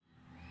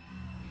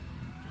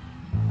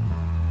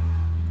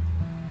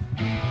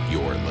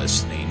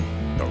listening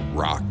to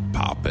Rock,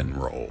 Pop, and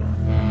Roll. All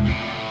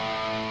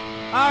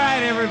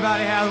right,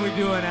 everybody, how are we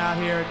doing out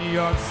here in New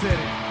York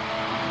City?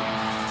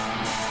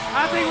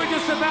 I think we're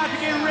just about to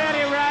get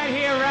ready right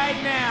here,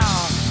 right now.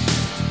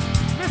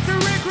 Mr.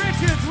 Rick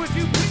Richards, would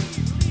you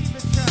please lead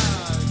the charge?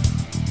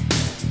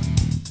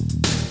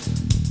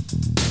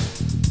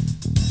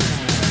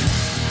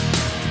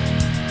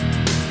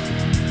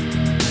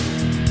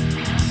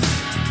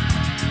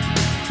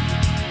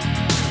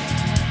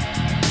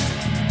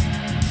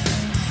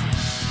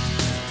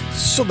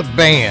 So the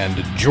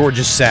band,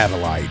 Georgia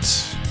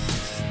Satellites,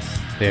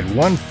 they had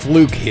one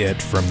fluke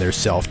hit from their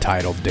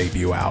self-titled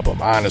debut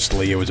album.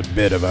 Honestly, it was a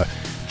bit of a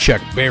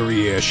Chuck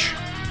Berry-ish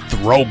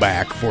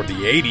throwback for the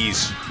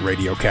 80s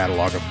radio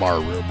catalog of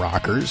barroom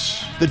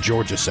rockers, the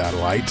Georgia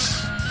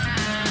Satellites.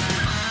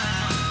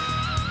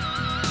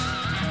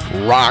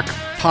 Rock,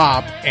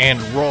 Pop,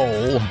 and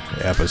Roll,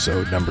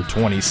 episode number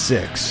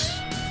 26.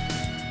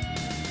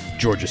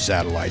 Georgia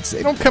Satellites,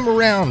 they don't come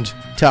around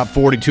top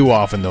 40 too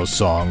often, those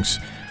songs,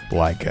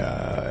 like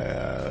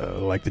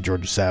the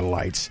Georgia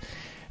Satellites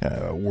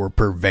were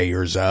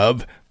purveyors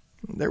of.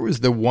 There was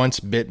the Once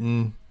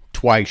Bitten,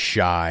 Twice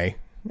Shy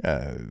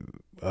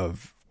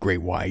of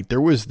Great White.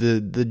 There was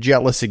the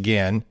Jealous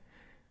Again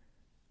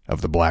of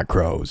the Black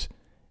Crowes.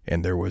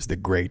 And there was the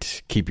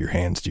great Keep Your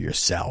Hands to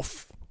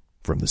Yourself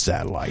from the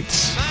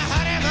Satellites. My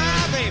honey,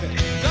 my baby,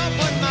 don't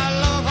put my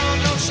love on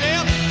no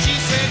shelf. She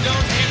said,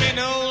 don't hand me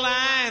no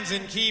lines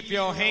and keep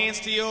your hands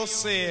to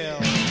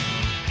yourself.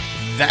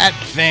 That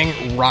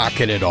thing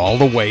rocketed all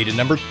the way to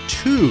number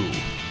 2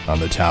 on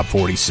the top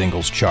 40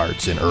 singles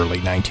charts in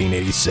early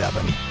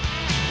 1987.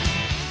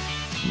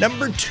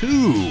 Number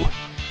 2.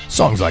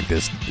 Songs like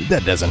this,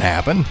 that doesn't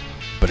happen,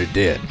 but it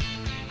did.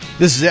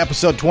 This is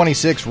episode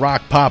 26,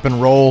 Rock, Pop,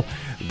 and Roll,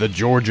 the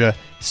Georgia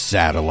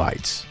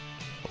Satellites.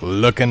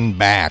 Looking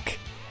back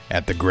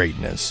at the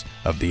greatness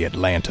of the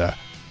Atlanta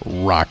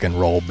rock and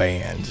roll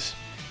bands.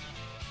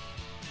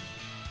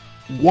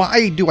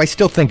 Why do I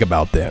still think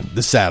about them,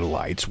 the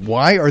Satellites?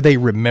 Why are they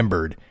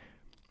remembered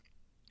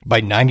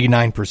by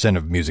 99%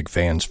 of music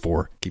fans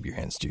for Keep Your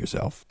Hands to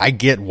Yourself? I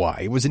get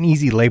why. It was an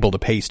easy label to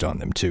paste on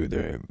them, too.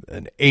 They're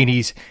an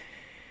 80s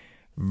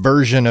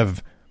version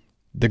of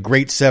the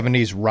great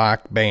 70s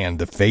rock band,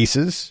 The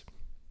Faces.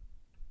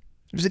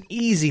 It was an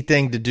easy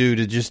thing to do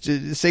to just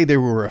say they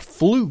were a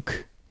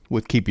fluke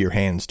with Keep Your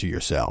Hands to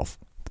Yourself.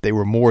 But they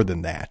were more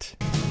than that.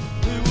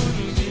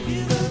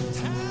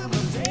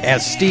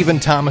 As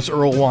Stephen Thomas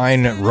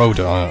Erlewine wrote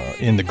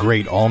in the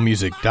great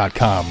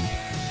allmusic.com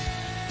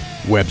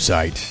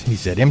website, he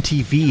said,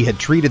 MTV had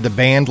treated the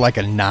band like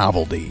a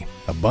novelty,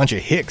 a bunch of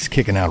hicks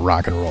kicking out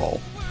rock and roll.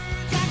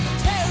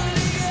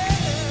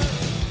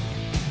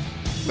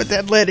 But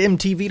that led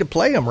MTV to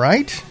play them,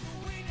 right?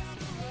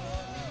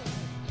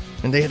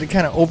 And they had to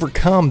kind of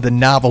overcome the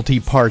novelty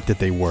part that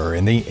they were,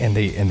 and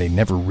they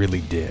never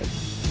really did.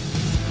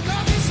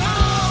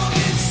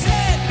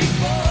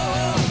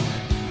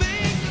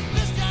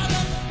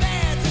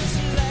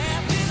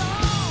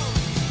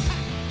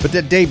 But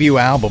that debut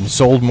album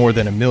sold more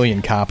than 1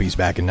 million copies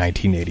back in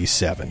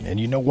 1987. And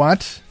you know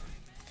what?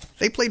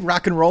 They played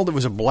rock and roll. There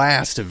was a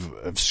blast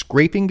of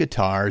scraping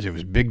guitars. It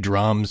was big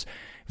drums.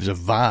 It was a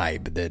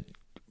vibe that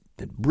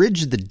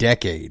bridged the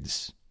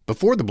decades.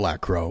 Before the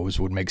Black Crowes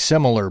would make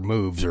similar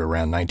moves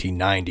around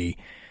 1990,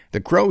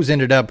 the Crowes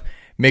ended up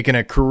making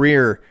a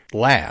career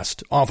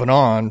last, off and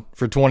on,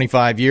 for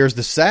 25 years.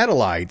 The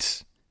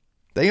Satellites,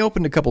 they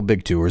opened a couple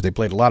big tours. They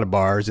played a lot of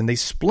bars, and they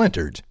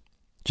splintered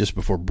just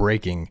before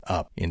breaking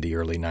up in the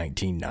early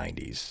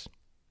 1990s.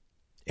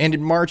 And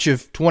in March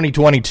of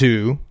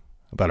 2022,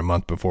 about a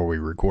month before we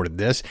recorded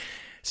this,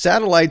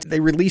 Satellites, they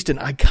released an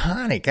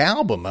iconic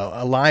album,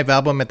 a live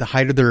album at the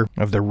height of their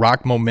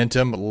rock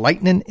momentum.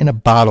 Lightning in a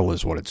Bottle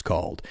is what it's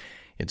called.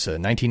 It's a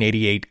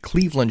 1988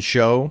 Cleveland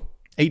show,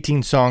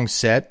 18-song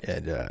set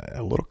at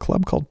a little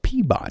club called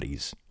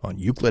Peabody's on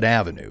Euclid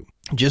Avenue.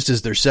 Just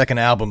as their second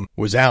album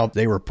was out,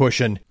 they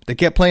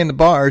kept playing the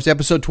bars.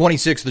 Episode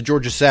 26, the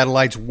Georgia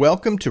Satellites.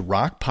 Welcome to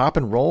Rock, Pop,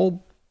 and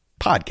Roll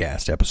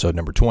podcast, episode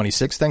number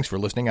 26. Thanks for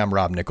listening. I'm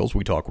Rob Nichols.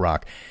 We talk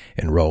rock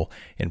and roll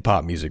and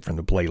pop music from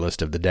the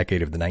playlist of the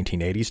decade of the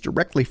 1980s,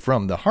 directly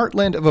from the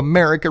heartland of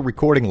America,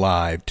 recording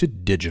live to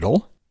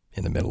digital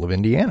in the middle of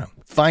Indiana.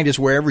 Find us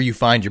wherever you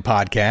find your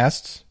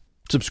podcasts.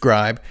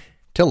 Subscribe.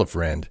 Tell a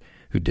friend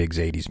who digs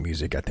 80s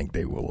music. I think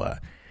they'll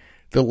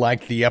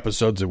like the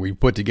episodes that we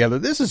put together.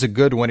 This is a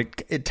good one.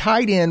 It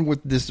tied in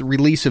with this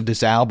release of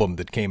this album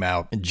that came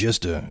out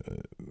just a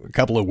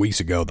couple of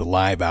weeks ago, the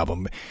live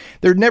album.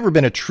 There had never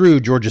been a true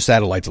Georgia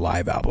Satellites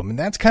live album, and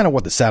that's kind of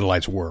what the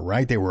Satellites were,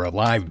 right? They were a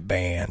live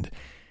band,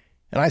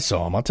 and I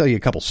saw them. I'll tell you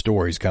a couple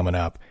stories coming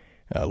up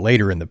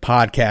later in the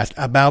podcast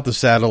about the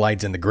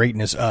Satellites and the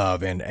greatness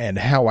of and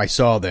how I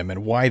saw them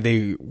and why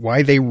they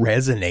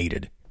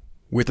resonated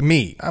with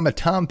me. I'm a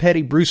Tom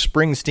Petty, Bruce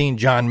Springsteen,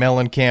 John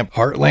Mellencamp,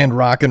 Heartland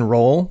rock and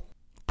roll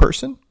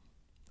person,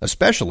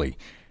 especially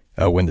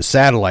when the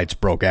satellites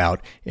broke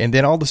out, and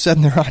then all of a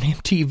sudden they're on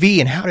MTV.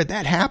 And how did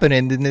that happen?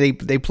 And then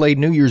they played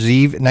New Year's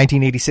Eve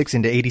 1986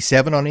 into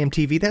 87 on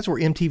MTV. That's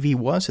where MTV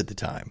was at the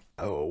time.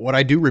 What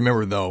I do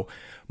remember, though,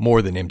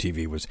 more than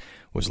MTV was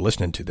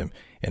listening to them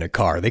in a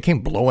car. They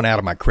came blowing out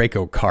of my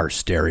Kraco car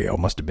stereo.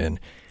 Must have been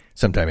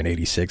sometime in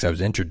 86. I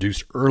was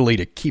introduced early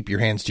to Keep Your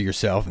Hands to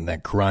Yourself and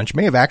that crunch.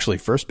 May have actually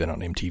first been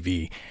on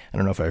MTV. I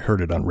don't know if I heard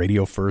it on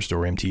radio first or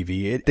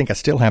MTV. I think I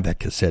still have that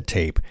cassette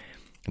tape.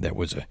 That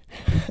was a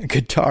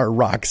guitar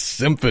rock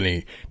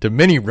symphony to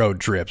many road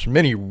trips,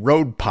 many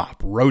road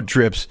pop road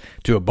trips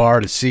to a bar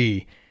to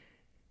see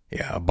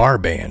a bar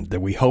band that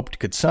we hoped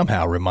could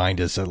somehow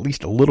remind us at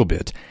least a little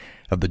bit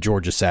of the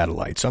Georgia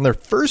Satellites. On their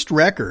first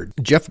record,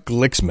 Jeff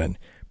Glicksman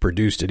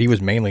produced it. He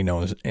was mainly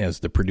known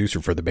as the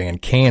producer for the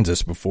band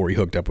Kansas before he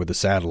hooked up with the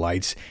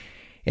Satellites,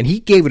 and he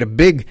gave it a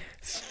big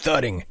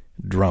thudding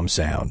drum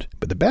sound.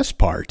 But the best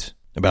part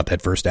about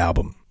that first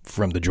album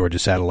from the Georgia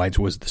Satellites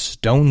was the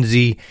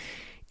Stonesy,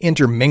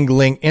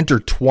 intertwining,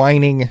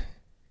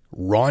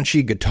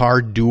 raunchy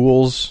guitar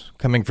duels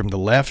coming from the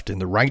left and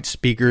the right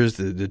speakers.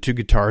 The two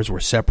guitars were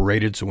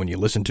separated, so when you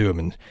listen to them,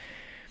 and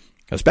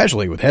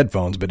especially with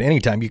headphones, but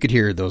anytime, you could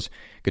hear those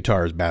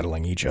guitars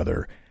battling each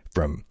other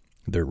from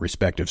their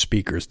respective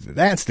speakers.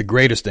 That's the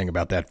greatest thing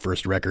about that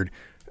first record,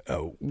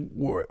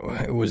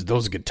 was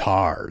those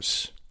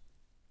guitars.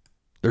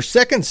 Their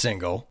second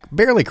single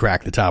barely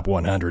cracked the top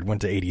 100, went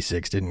to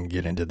 86, didn't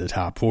get into the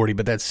top 40,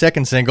 but that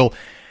second single,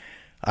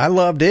 I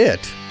loved it.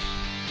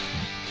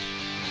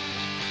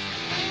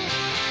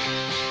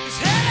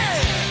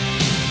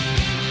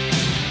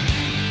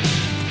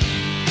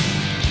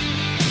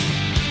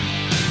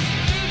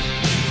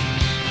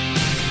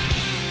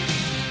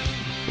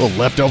 A little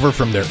leftover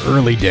from their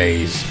early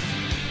days,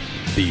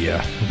 the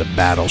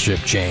Battleship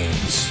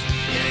Chains.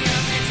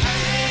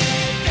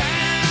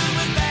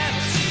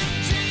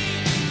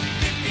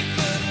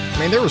 I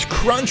mean, there was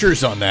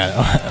crunchers on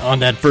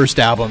that first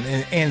album,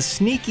 and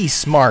sneaky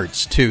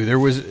smarts too. There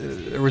was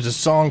a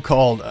song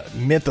called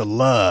 "Myth of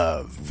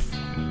Love."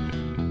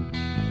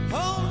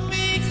 Hold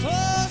me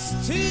close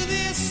to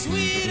this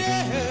sweet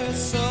earth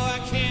so I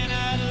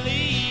cannot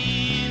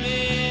leave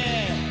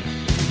it.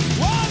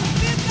 One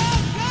myth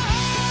of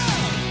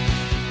love,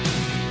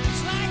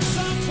 it's like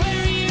some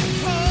clarion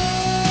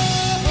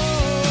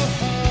call,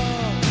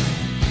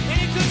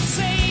 and it could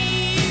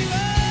save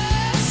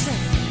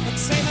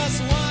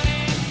us one.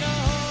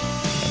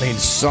 I mean,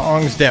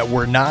 songs that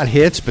were not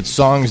hits, but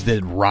songs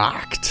that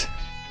rocked.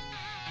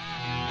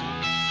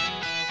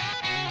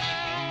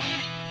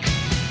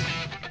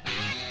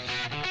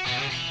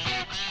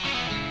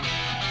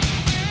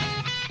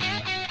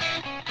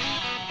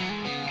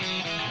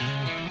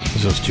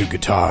 Those two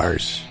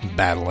guitars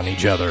battling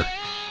each other.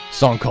 A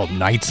song called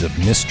Nights of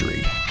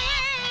Mystery.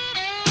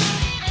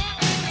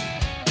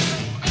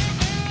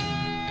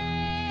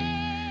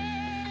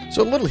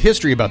 So a little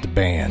history about the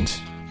band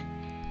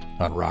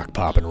on Rock,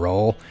 Pop, and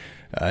Roll.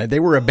 They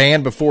were a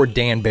band before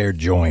Dan Baird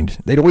joined.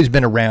 They'd always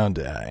been around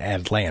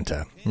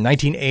Atlanta. In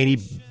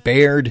 1980,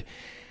 Baird,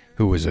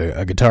 who was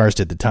a guitarist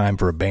at the time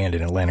for a band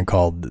in Atlanta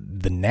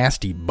called the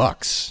Nasty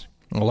Bucks,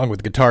 along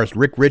with guitarist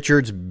Rick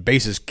Richards,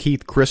 bassist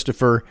Keith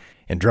Christopher,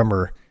 and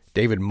drummer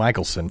David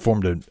Michelson,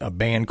 formed a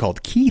band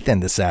called Keith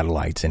and the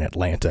Satellites in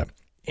Atlanta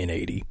in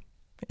 80.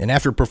 And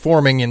after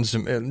performing in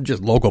some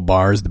just local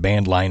bars, the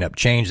band lineup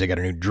changed. They got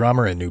a new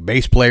drummer, a new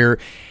bass player,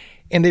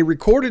 and they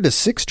recorded a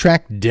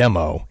 6-track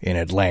demo in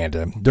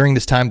Atlanta. During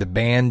this time, the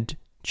band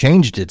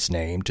changed its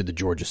name to the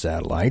Georgia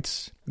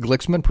Satellites.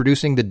 Glicksman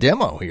producing the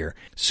demo here.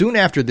 Soon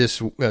after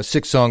this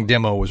 6-song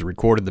demo was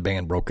recorded, the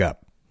band broke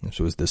up. This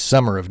was the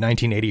summer of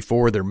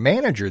 1984. Their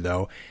manager,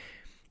 though, a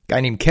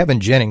guy named Kevin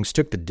Jennings,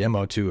 took the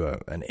demo to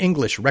an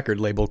English record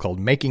label called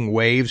Making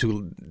Waves,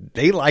 who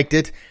they liked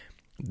it.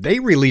 They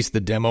released the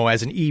demo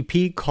as an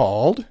EP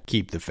called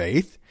Keep the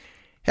Faith.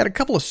 Had a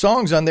couple of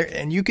songs on there,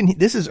 and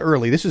this is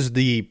early. This is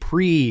the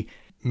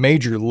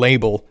pre-major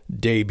label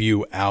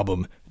debut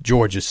album,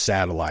 Georgia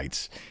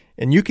Satellites.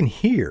 And you can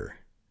hear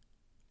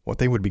what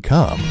they would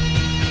become. When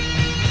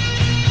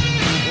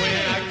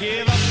I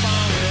give up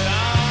on it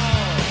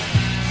all,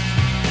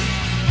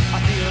 I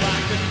feel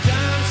like a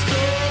dime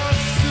store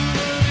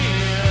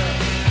souvenir.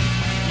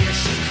 Yeah,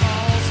 she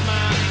calls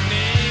my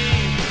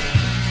name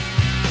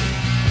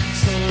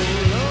so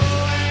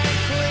low and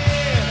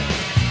clear.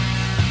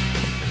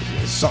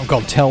 A song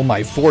called Tell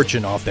My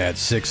Fortune off that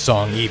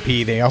 6-song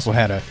EP. They also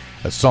had a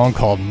song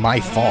called My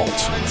Fault.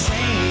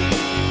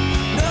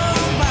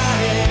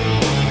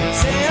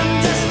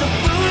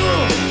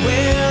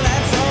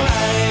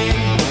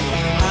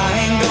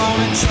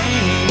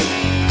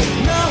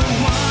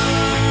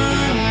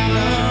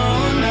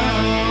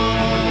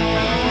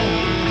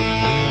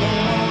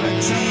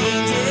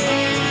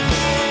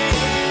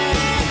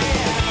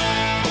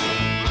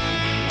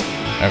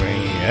 I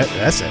mean,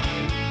 that's it.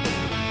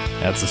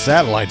 That's the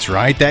Satellites,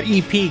 right? That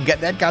EP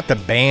got the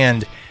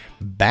band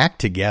back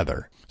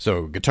together.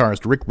 So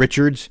guitarist Rick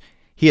Richards,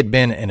 he had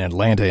been in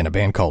Atlanta in a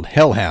band called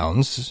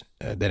Hellhounds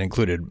that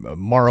included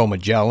Mauro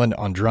Magellan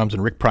on drums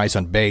and Rick Price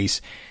on bass.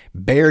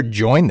 Baird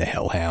joined the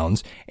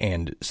Hellhounds,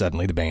 and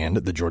suddenly the band,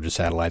 the Georgia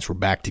Satellites, were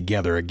back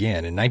together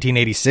again. In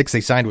 1986,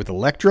 they signed with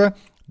Elektra.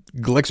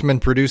 Glicksman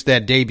produced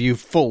that debut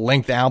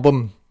full-length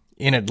album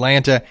in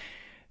Atlanta.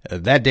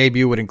 That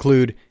debut would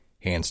include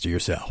Hands to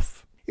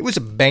Yourself. It was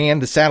a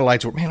band, the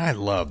Satellites were, man, I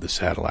love the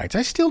Satellites.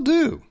 I still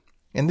do.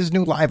 And this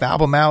new live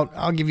album out,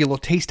 I'll give you a little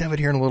taste of it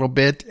here in a little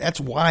bit. That's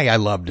why I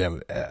loved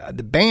them.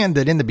 The band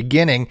that in the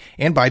beginning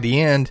and by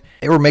the end,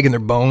 they were making their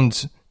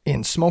bones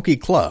in smoky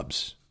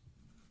clubs,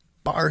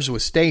 bars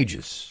with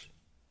stages.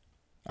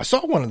 I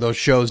saw one of those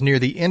shows near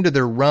the end of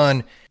their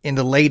run in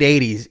the late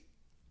 80s.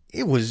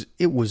 It was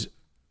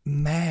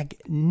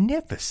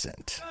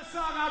magnificent. A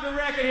song off the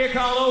record here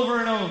called Over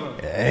and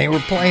Over. They were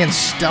playing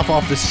stuff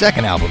off the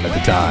second album at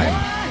the time.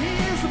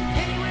 Here's a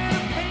penny where the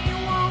penny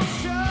won't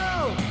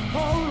show.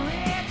 Oh,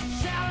 Rich,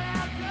 shout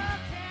out,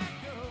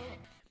 go.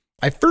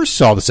 I first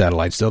saw the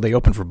Satellites, though. They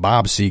opened for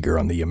Bob Seger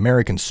on the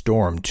American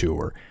Storm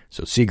tour.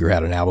 So Seger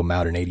had an album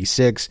out in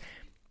 86,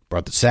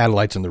 brought the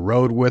Satellites on the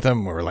road with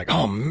him. We were like,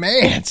 oh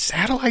man,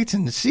 Satellites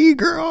and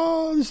Seger,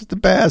 oh, this is the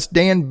best.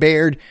 Dan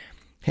Baird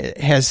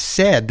has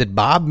said that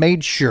Bob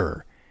made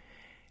sure,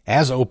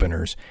 as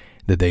openers,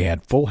 that they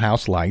had full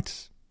house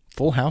lights,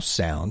 full house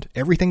sound,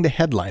 everything the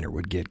headliner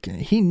would get.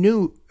 He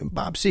knew,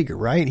 Bob Seger,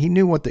 right? He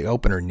knew what the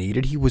opener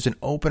needed. He was an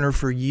opener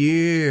for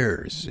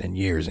years and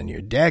years and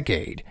years,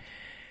 decade.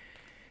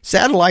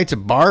 Satellites, a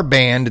bar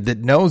band that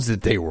knows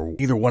that they were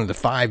either one of the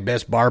 5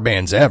 best bar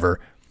bands ever,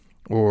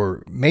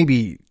 or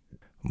maybe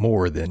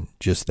more than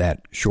just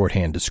that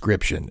shorthand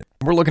description.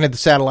 We're looking at the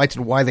Satellites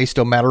and why they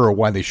still matter, or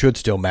why they should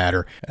still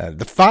matter.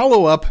 The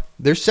follow-up,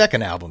 their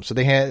second album. So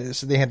they had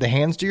the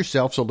Hands to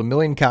Yourself, sold 1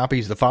 million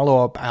copies. The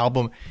follow-up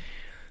album,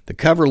 the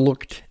cover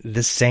looked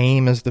the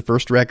same as the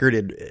first record.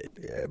 It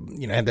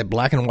had that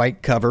black and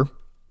white cover.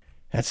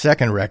 That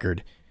second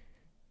record,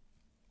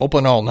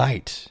 Open All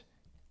Night,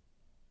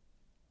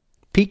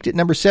 peaked at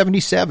number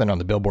 77 on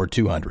the Billboard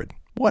 200.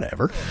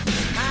 Whatever.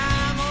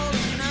 I'm old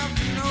enough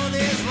to know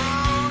there's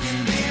wrong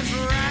and there's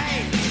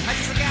right. I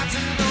just got to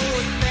know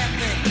if that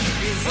thing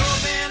is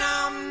open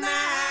all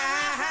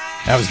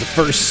night. That was the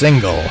first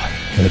single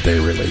that they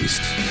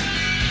released.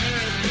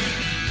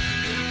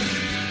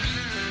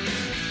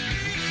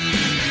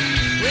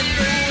 With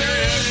the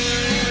way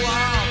you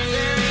walk,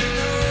 there ain't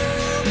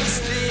no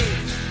mistake.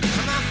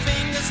 My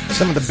fingers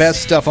Some of the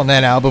best stuff on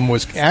that album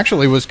was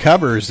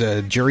covers.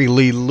 Jerry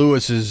Lee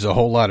Lewis's A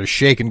Whole Lot of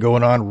Shakin'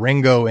 going on.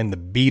 Ringo and the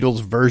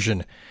Beatles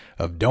version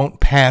of Don't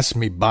Pass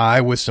Me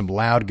By with some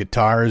loud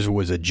guitars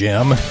was a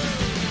gem.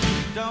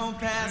 don't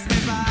pass me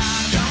by.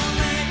 Don't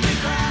make me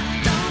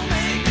cry. Don't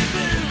make me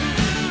blue.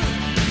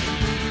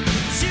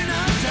 You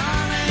know,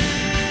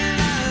 darling,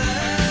 I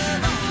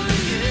love only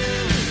you.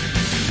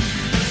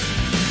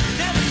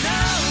 Never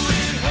know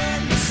it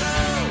hurt me so.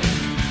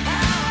 How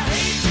I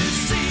hate to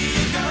see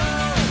you go.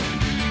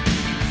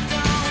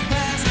 Don't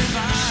pass me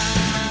by.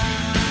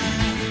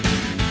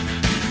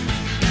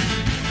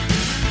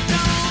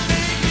 Don't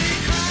make me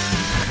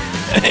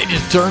cry. They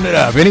just turn it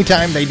up.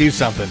 Anytime they do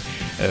something,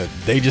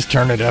 they just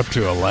turn it up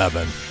to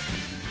 11.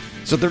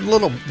 So they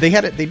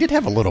did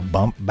have a little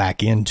bump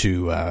back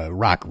into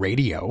rock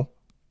radio.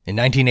 In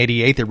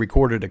 1988, they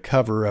recorded a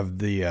cover of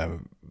the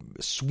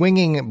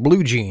swinging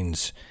Blue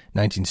Jeans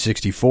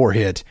 1964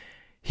 hit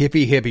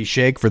Hippie Hippie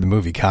Shake for the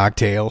movie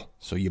Cocktail.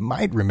 So you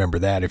might remember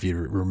that if you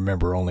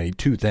remember only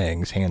 2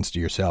 things, Hands to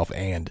Yourself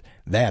and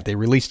that. They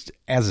released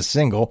as a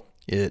single.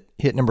 It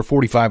hit number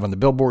 45 on the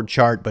Billboard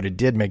chart, but it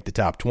did make the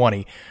top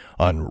 20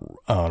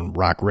 on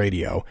rock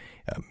radio.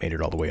 Made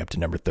it all the way up to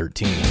number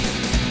 13.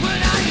 Well,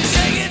 now you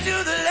shake it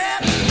to the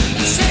left,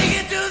 you shake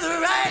it to the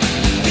right,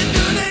 you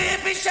do the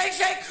hippie shake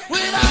shake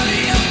with all of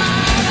your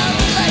might, oh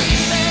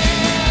baby.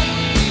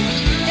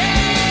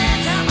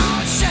 Yeah, come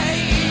on,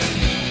 shake.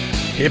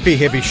 Hippie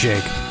Hippie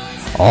Shake.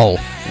 All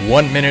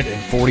 1 minute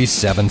and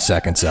 47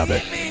 seconds of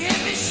it. Hippie,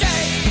 hippie,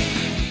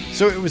 shake.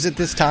 So it was at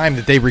this time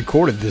that they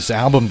recorded this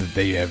album that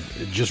they have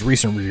just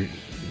recently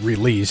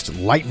released,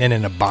 Lightning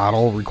in a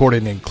Bottle,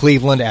 recorded in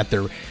Cleveland at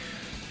their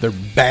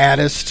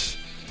baddest,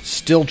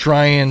 still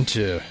trying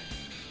to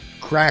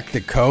crack the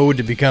code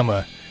to become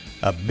a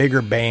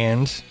bigger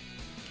band,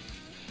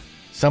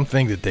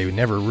 something that they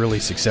never really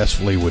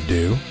successfully would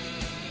do.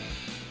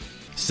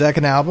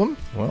 Second album,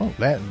 well,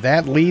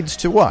 that leads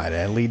to what?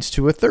 That leads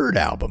to a third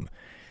album.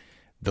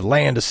 The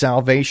Land of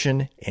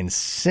Salvation and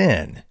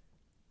Sin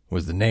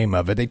was the name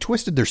of it. They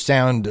twisted their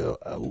sound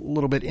a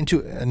little bit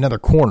into another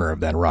corner of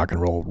that rock and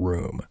roll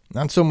room.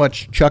 Not so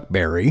much Chuck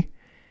Berry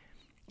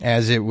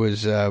as it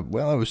was, it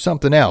was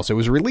something else. It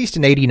was released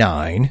in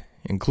 89,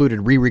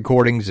 included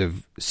re-recordings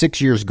of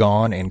 6 Years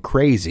Gone and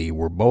Crazy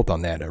were both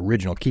on that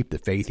original Keep the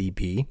Faith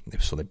EP.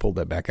 So they pulled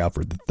that back out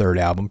for the third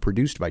album,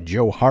 produced by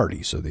Joe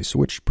Hardy. So they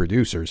switched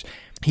producers.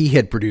 He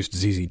had produced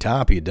ZZ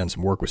Top. He had done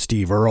some work with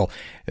Steve Earle.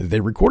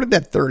 They recorded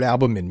that third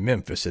album in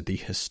Memphis at the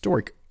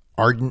historic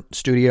Ardent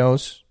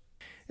Studios.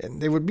 And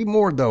there would be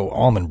more, though,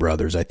 Allman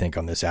Brothers, I think,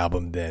 on this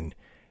album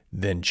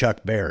than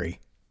Chuck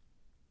Berry.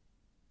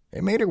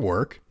 It made it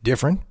work.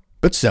 Different,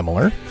 but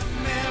similar.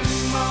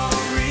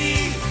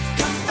 Memory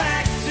comes back.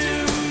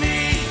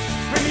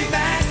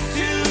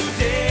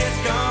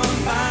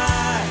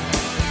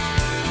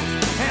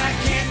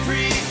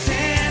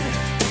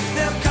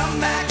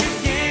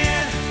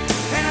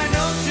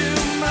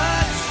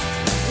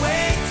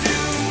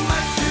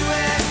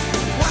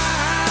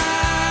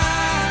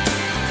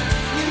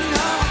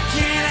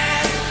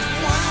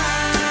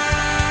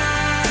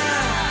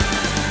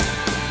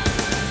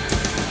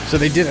 So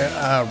they did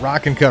a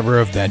rockin' cover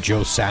of that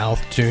Joe South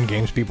tune,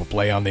 Games People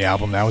Play, on the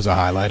album. That was a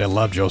highlight. I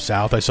love Joe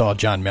South. I saw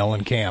John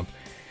Mellencamp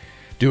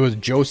do a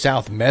Joe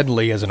South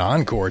medley as an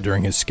encore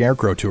during his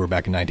Scarecrow tour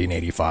back in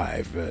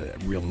 1985. A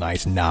real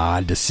nice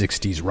nod to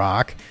 60s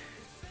rock.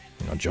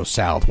 You know, Joe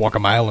South, Walk a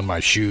Mile in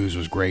My Shoes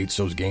was great.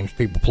 So was Games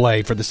People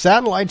Play. For the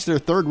Satellites, their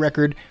third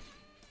record,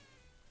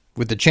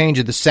 with the change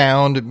of the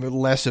sound,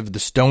 less of the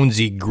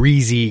Stonesy,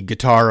 greasy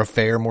guitar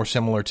affair, more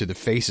similar to the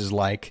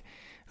Faces-like,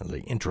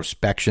 the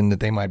introspection that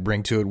they might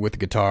bring to it with the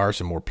guitar,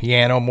 some more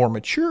piano, more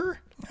mature,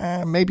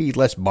 maybe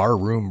less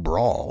barroom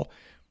brawl,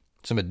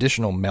 some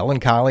additional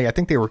melancholy. I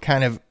think they were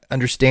kind of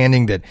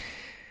understanding that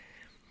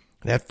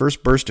that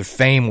first burst of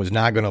fame was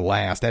not going to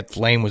last. That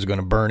flame was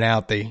going to burn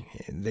out. They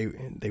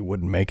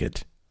wouldn't make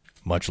it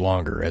much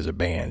longer as a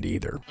band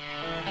either.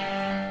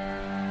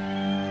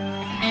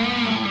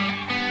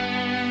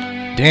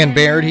 Dan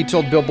Baird, he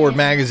told Billboard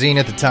magazine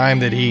at the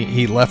time that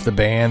he left the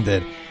band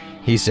that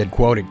he said,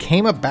 quote, "It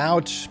came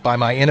about by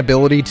my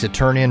inability to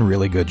turn in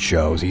really good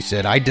shows." He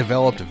said, "I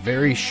developed a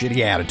very shitty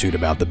attitude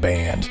about the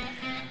band.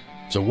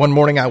 So one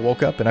morning I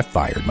woke up and I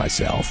fired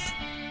myself."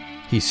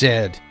 He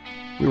said,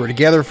 "We were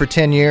together for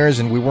 10 years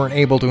and we weren't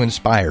able to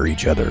inspire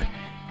each other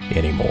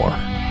anymore."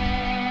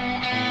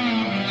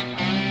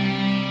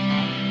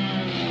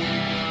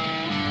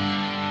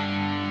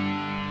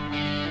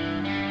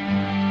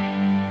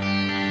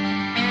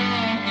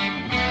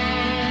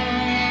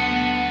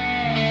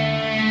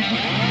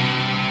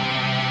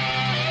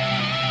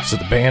 So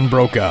the band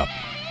broke up.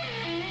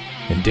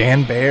 And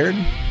Dan Baird,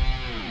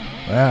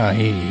 well,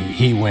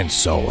 he went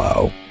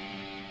solo.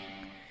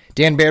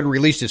 Dan Baird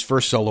released his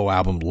first solo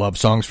album, Love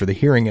Songs for the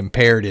Hearing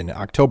Impaired, in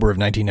October of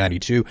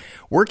 1992,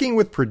 working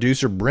with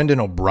producer Brendan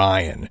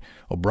O'Brien.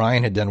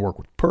 O'Brien had done work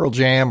with Pearl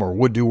Jam, or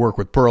would do work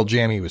with Pearl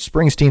Jam. He was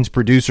Springsteen's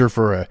producer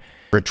for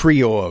a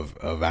trio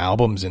of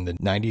albums in the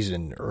 90s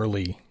and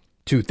early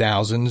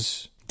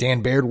 2000s.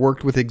 Dan Baird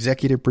worked with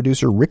executive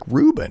producer Rick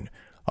Rubin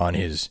on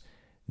his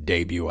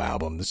debut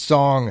album. The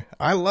song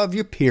I Love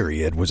You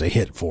Period was a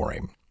hit for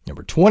him.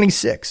 Number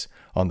 26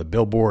 on the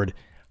Billboard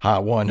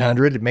Hot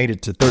 100. It made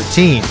it to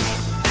 13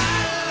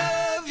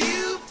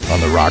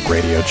 on the rock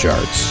radio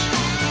charts.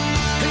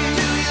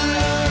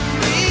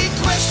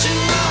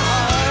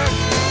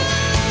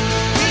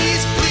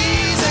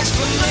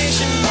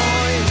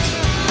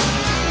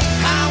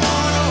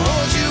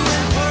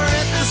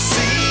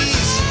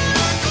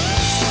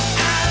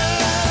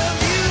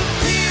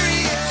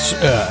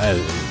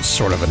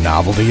 Sort of a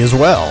novelty as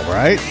well,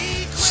 right?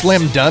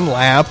 Slim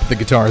Dunlap, the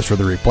guitarist for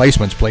the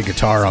Replacements, played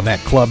guitar on that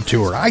club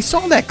tour. I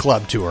saw that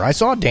club tour. I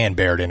saw Dan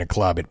Baird in a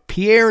club at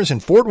Pierre's in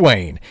Fort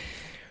Wayne.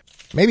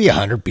 Maybe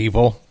 100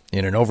 people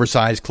in an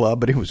oversized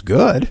club, but it was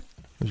good.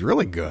 It was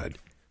really good.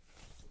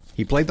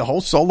 He played the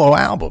whole solo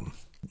album.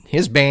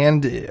 His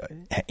band,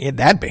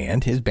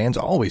 his bands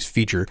always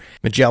feature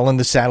Magellan,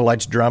 the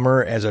Satellites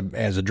drummer, as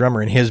a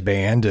drummer in his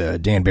band.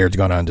 Dan Baird's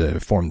gone on to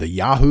form the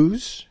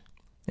Yahoos.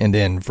 And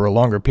then for a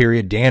longer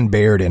period, Dan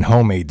Baird and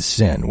Homemade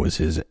Sin was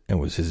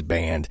his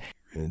band.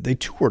 They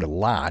toured a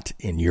lot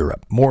in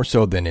Europe, more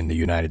so than in the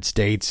United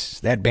States.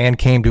 That band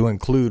came to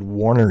include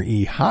Warner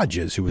E.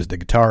 Hodges, who was the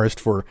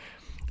guitarist for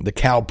the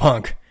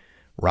cowpunk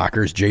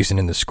rockers. Jason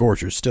and the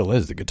Scorchers still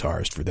is the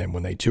guitarist for them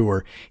when they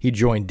tour. He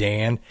joined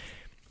Dan.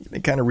 They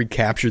kind of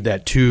recaptured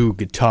that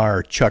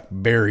two-guitar Chuck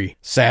Berry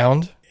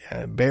sound.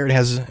 Baird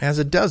has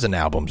a dozen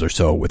albums or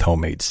so with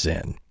Homemade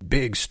Sin.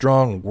 Big,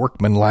 strong,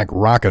 workman-like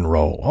rock and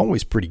roll.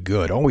 Always pretty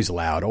good, always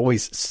loud,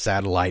 always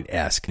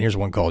Satellite-esque. And here's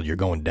one called You're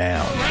Going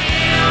Down.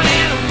 Around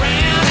and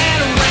around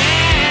and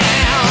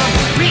around.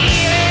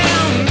 Really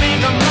don't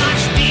make a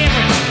much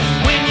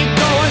difference when you're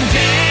going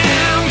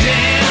down,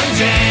 down,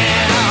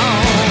 down.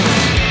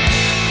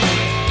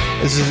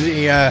 This is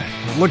the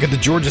look at the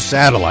Georgia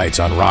Satellites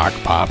on Rock,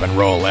 Pop, and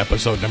Roll,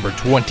 episode number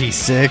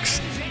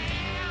 26.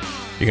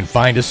 You can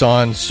find us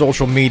on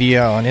social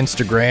media, on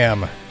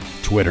Instagram,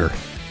 Twitter,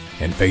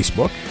 and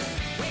Facebook.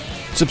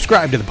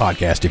 Subscribe to the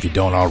podcast if you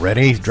don't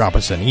already. Drop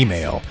us an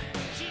email.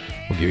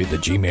 We'll give you the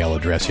Gmail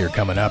address here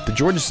coming up. The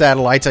Georgia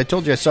Satellites, I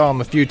told you I saw them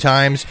a few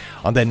times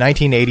on the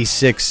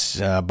 1986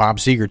 Bob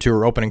Seger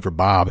tour, opening for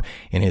Bob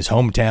in his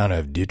hometown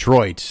of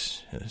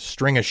Detroit. A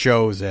string of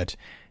shows at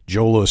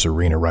Joe Louis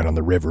Arena right on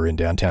the river in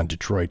downtown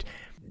Detroit.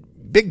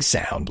 Big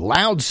sound,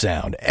 loud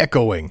sound,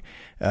 echoing.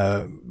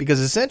 Because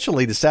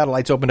essentially the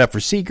Satellites opened up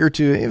for Seeker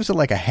it was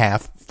like a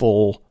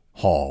half-full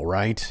hall,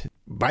 right?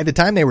 By the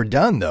time they were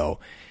done, though,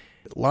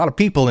 a lot of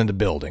people in the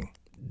building,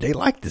 they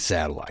liked the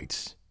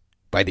Satellites.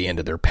 By the end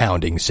of their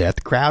pounding set,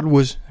 the crowd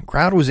was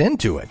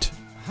into it.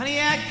 Honey,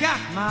 I got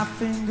my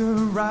finger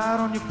right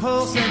on your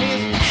pulse and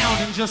it's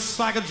pounding just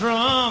like a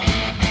drum.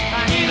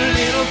 I need a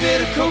little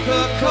bit of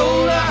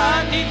Coca-Cola.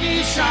 I need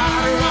me a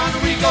shot of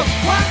Rodrigo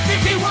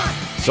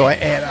 151. So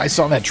I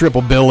saw that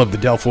triple bill of the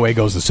Del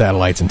Fuegos, the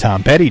Satellites, and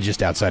Tom Petty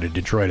just outside of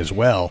Detroit as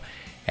well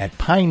at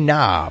Pine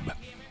Knob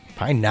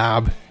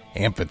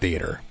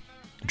Amphitheater.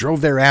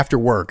 Drove there after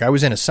work. I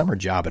was in a summer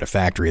job at a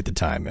factory at the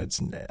time.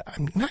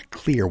 I'm not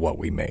clear what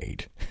we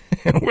made.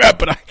 Well,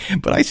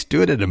 but I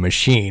stood at a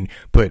machine,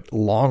 put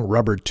long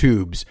rubber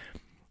tubes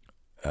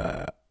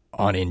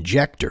on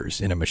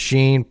injectors in a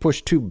machine,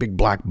 pushed two big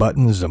black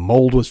buttons, a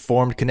mold was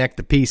formed, connect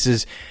the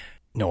pieces.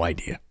 No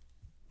idea.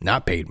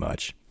 Not paid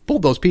much.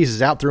 Pulled those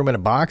pieces out, threw them in a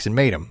box, and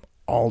made them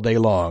all day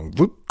long.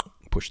 Whoop,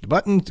 push the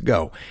buttons,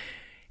 go.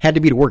 Had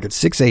to be to work at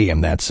 6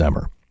 a.m. that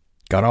summer.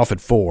 Got off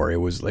at 4. It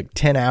was like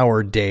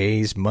 10-hour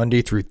days,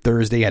 Monday through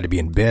Thursday. Had to be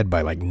in bed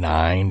by like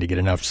 9 to get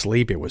enough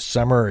sleep. It was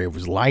summer. It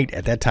was light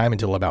at that time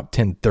until about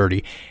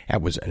 10:30.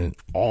 That was an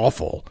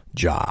awful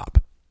job.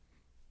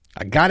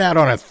 I got out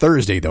on a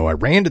Thursday, though. I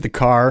ran to the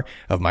car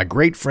of my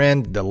great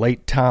friend, the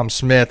late Tom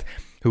Smith,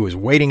 who was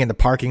waiting in the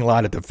parking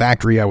lot at the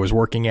factory I was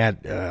working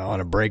at on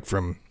a break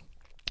from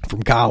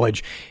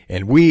college.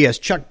 And we, as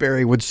Chuck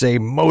Berry would say,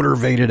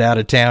 motivated out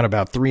of town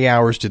about 3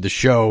 hours to the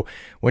show,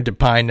 went to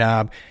Pine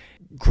Knob.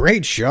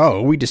 Great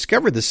show. We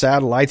discovered the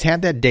Satellites,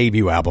 had that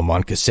debut album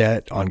on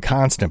cassette on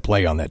constant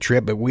play on that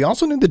trip, but we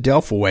also knew the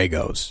Del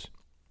Fuegos.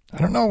 I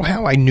don't know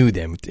how I knew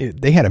them.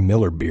 They had a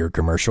Miller beer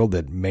commercial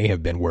that may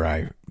have been where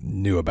I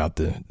knew about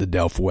the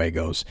Del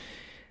Fuegos.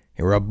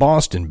 They were a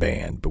Boston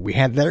band, but we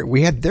had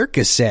their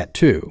cassette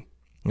too.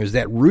 It was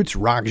that roots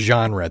rock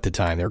genre at the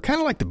time. They were kind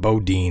of like the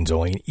Bodines,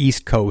 only an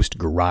East Coast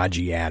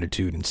garagey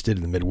attitude instead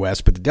of the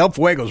Midwest. But the Del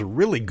Fuegos were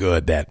really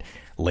good that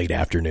late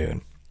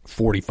afternoon.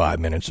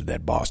 45 minutes of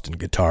that Boston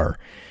guitar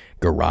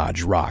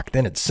garage rock.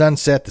 Then at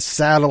sunset, the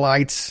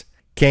Satellites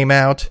came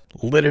out,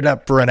 lit it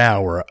up for an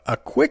hour, a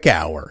quick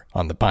hour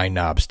on the Pine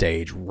Knob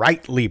stage,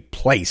 rightly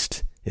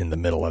placed in the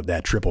middle of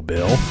that triple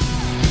bill.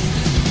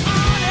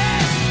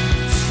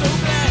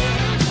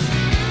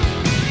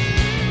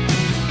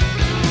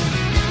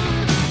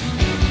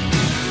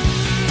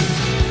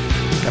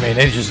 I mean,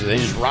 they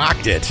just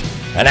rocked it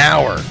an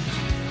hour.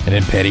 And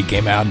then Petty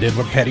came out and did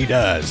what Petty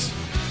does.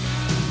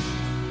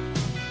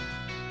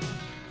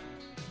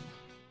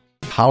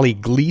 Holly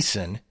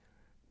Gleason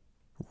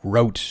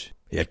wrote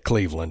at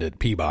Cleveland at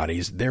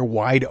Peabody's, their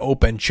wide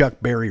open Chuck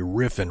Berry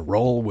riff and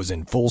roll was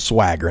in full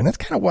swagger. And that's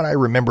kind of what I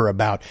remember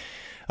about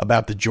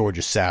the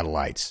Georgia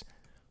Satellites.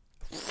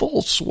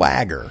 Full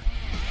swagger.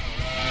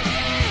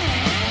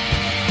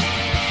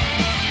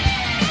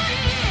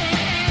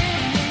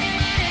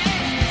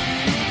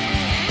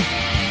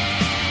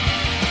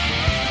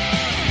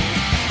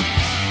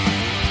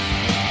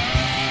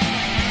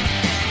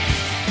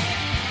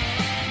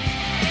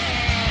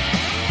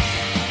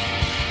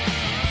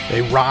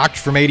 They rocked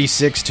from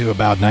 86 to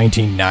about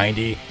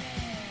 1990.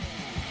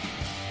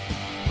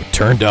 With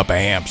turned up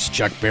amps,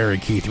 Chuck Berry,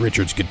 Keith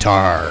Richards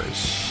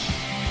guitars.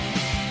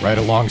 Right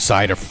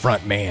alongside a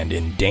frontman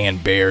in Dan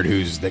Baird,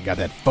 they got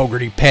that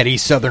Fogerty Petty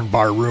Southern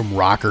barroom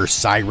rocker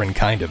siren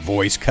kind of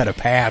voice, cut a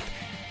path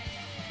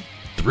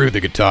through the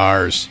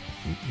guitars.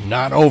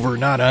 Not over,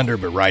 not under,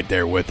 but right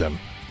there with them.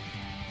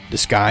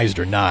 Disguised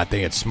or not,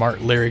 they had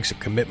smart lyrics, a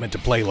commitment to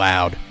play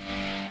loud.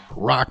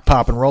 Rock,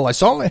 pop, and roll. I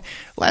saw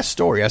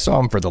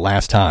him for the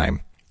last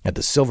time at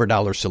the Silver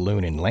Dollar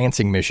Saloon in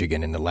Lansing,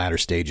 Michigan in the latter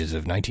stages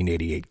of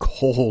 1988.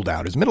 Cold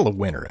out. It was middle of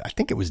winter. I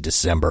think it was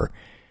December.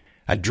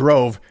 I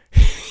drove.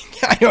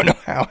 I don't know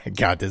how I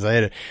got this. I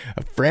had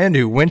a friend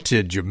who went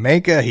to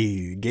Jamaica.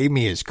 He gave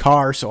me his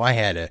car, so I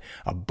had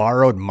a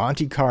borrowed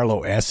Monte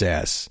Carlo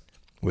SS.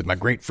 With my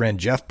great friend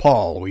Jeff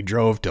Paul, we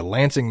drove to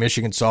Lansing,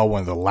 Michigan, saw one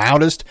of the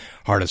loudest,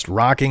 hardest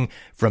rocking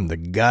from the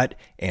gut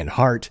and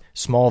heart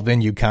small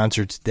venue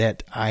concerts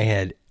that I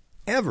had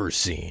ever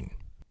seen.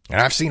 And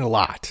I've seen a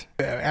lot.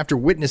 After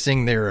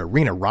witnessing their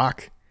arena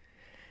rock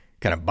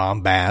kind of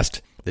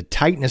bombast, the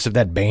tightness of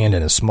that band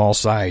in a small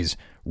size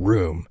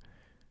room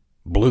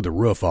blew the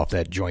roof off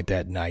that joint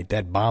that night.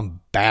 That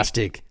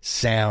bombastic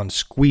sound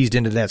squeezed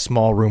into that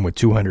small room with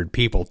 200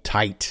 people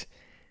tight.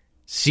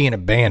 Seeing a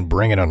band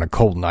bring it on a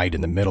cold night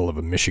in the middle of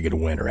a Michigan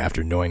winter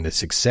after knowing the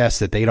success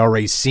that they'd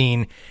already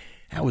seen,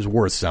 that was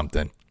worth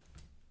something.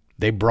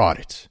 They brought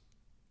it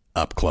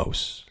up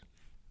close.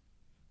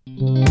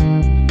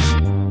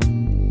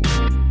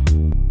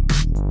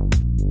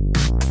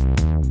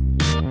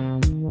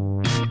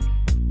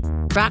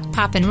 Rock,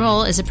 Pop, and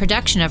Roll is a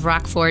production of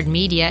Rockforward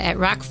Media at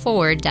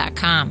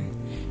rockforward.com.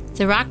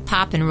 The Rock,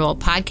 Pop, and Roll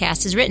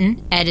podcast is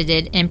written,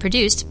 edited, and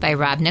produced by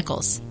Rob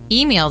Nichols.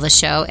 Email the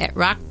show at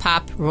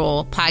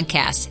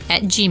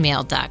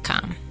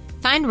rockpoprollpodcast@gmail.com.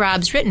 Find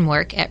Rob's written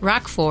work at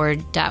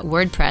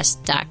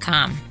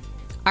rockforward.wordpress.com.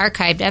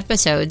 Archived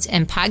episodes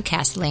and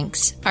podcast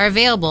links are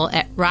available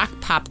at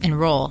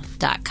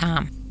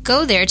rockpopandroll.com.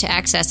 Go there to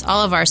access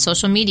all of our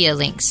social media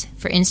links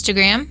for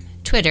Instagram,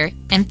 Twitter,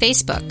 and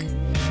Facebook.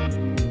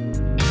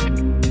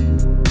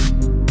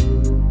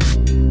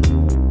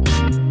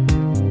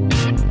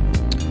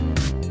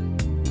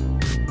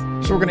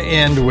 So we're going to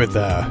end with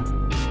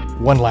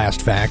one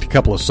last fact, a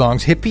couple of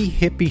songs. Hippie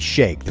Hippie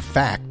Shake. The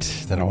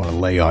fact that I want to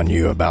lay on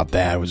you about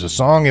that was a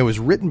song. It was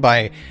written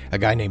by a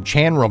guy named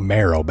Chan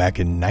Romero back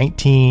in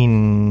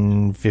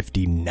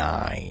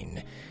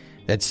 1959.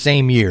 That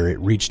same year, it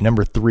reached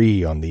number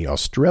 3 on the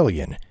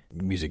Australian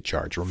music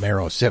charts.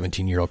 Romero, a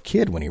 17-year-old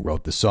kid when he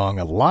wrote the song.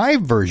 A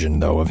live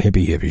version, though, of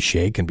Hippie Hippie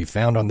Shake can be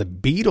found on the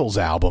Beatles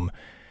album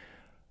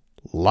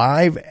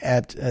live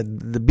at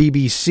the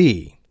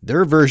BBC.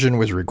 Their version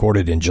was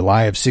recorded in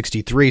July of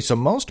 63, so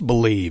most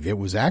believe it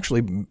was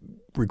actually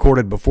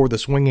recorded before the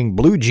Swinging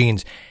Blue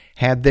Jeans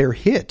had their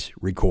hit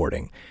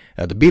recording.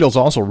 The Beatles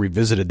also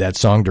revisited that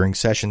song during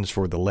sessions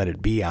for the Let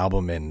It Be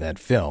album and that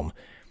film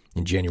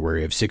in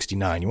January of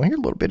 69. You want to hear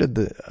a little bit of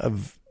the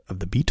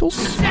Beatles?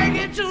 Shake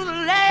it to the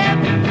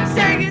left,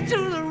 shake it to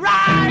the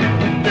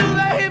right, do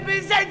the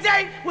hippie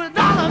shake with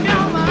all of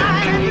your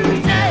might. And you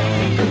say,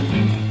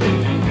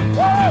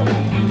 woo,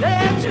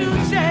 there to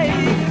shake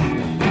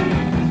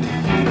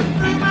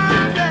through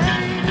my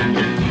veins.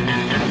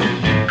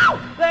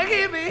 The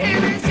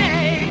hippie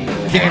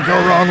shake. Can't go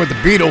wrong with the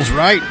Beatles,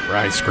 right?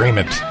 Right, scream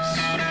it.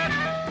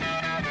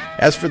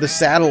 As for the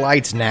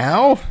Satellites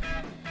now,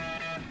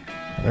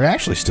 they're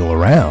actually still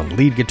around.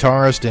 Lead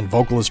guitarist and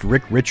vocalist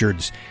Rick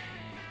Richards,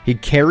 he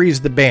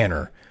carries the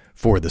banner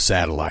for the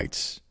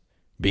Satellites,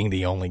 being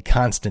the only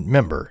constant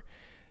member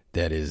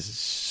that is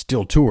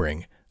still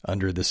touring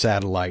under the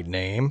Satellite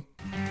name.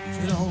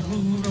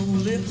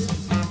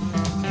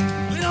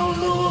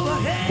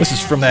 This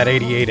is from that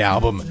 88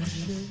 album,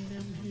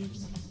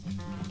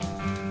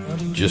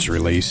 just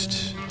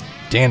released.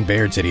 Dan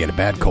Baird said he had a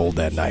bad cold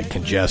that night,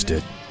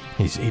 congested.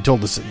 He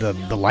told us the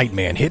light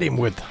man hit him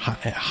with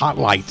hot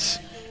lights.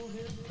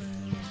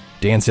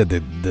 Dan said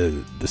that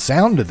the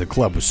sound of the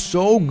club was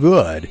so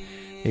good,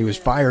 he was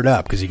fired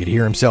up because he could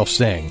hear himself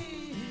sing.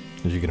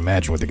 As you can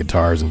imagine, with the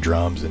guitars and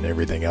drums and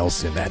everything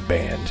else in that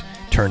band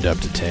turned up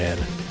to 10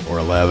 or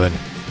 11.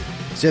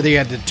 He said they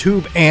had the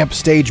tube amp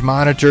stage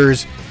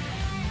monitors.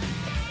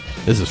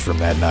 This is from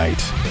that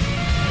night.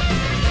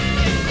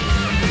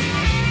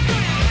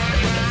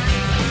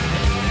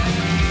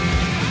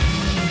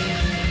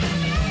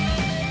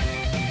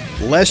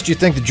 Lest you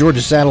think the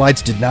Georgia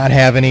Satellites did not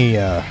have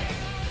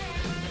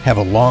have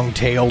a long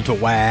tail to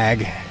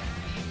wag,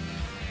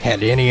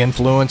 had any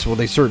influence, well,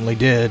 they certainly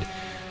did.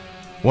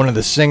 One of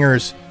the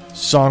singers,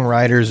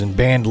 songwriters, and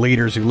band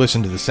leaders who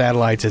listened to the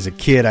Satellites as a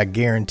kid, I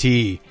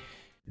guarantee,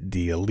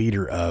 the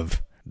leader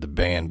of the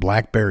band,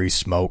 Blackberry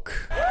Smoke.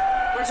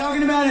 We're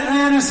talking about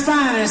Atlanta's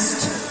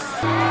finest.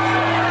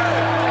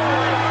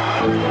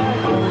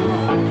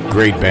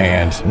 Great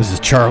band. This is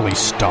Charlie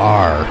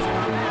Starr,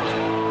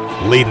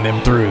 leading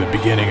them through the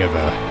beginning of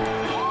a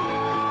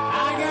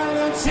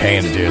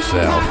Hand to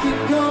Yourself.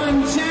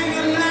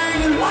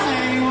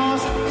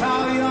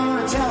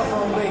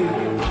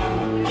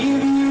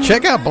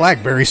 Check out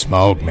Blackberry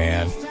Smoke,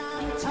 man.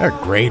 They're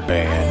a great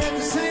band.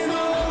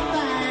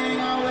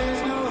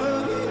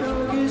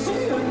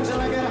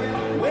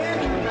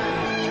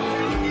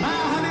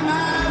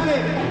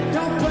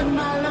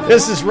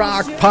 This is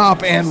Rock,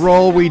 Pop, and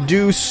Roll. We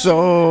do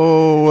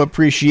so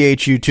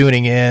appreciate you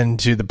tuning in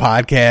to the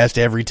podcast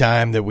every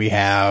time that we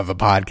have a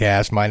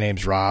podcast. My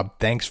name's Rob.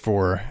 Thanks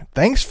for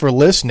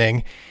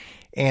listening.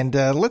 And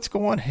let's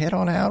go on, head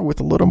on out with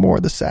a little more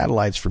of the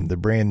Satellites from the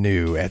brand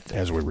new,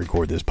 as we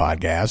record this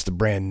podcast, the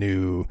brand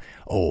new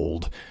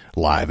old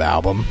live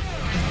album.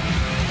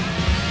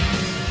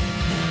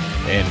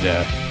 And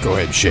go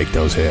ahead and shake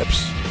those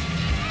hips.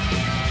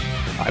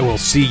 I will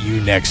see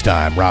you next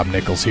time. Rob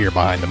Nichols here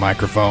behind the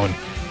microphone.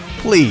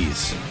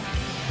 Please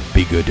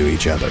be good to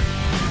each other.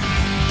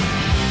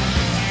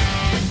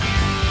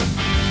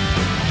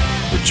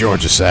 The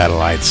Georgia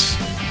Satellites.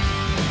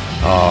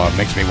 Oh, it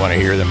makes me want to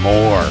hear them more.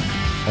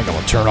 I think I'm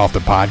going to turn off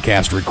the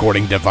podcast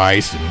recording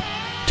device and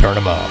turn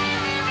them up.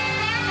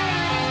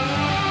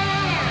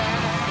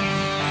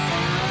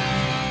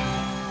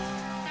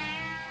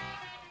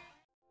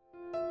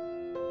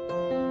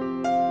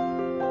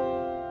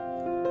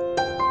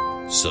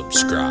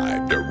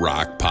 Subscribe to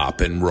Rock,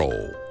 Pop, and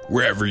Roll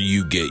wherever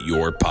you get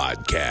your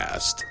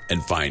podcast,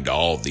 and find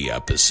all the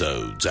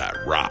episodes at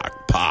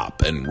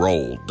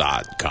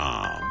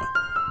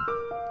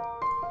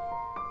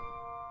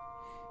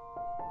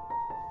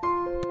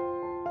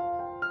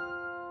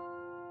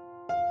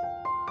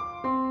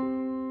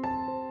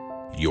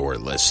You're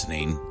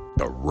listening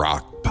to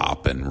Rock,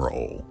 Pop, and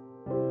Roll.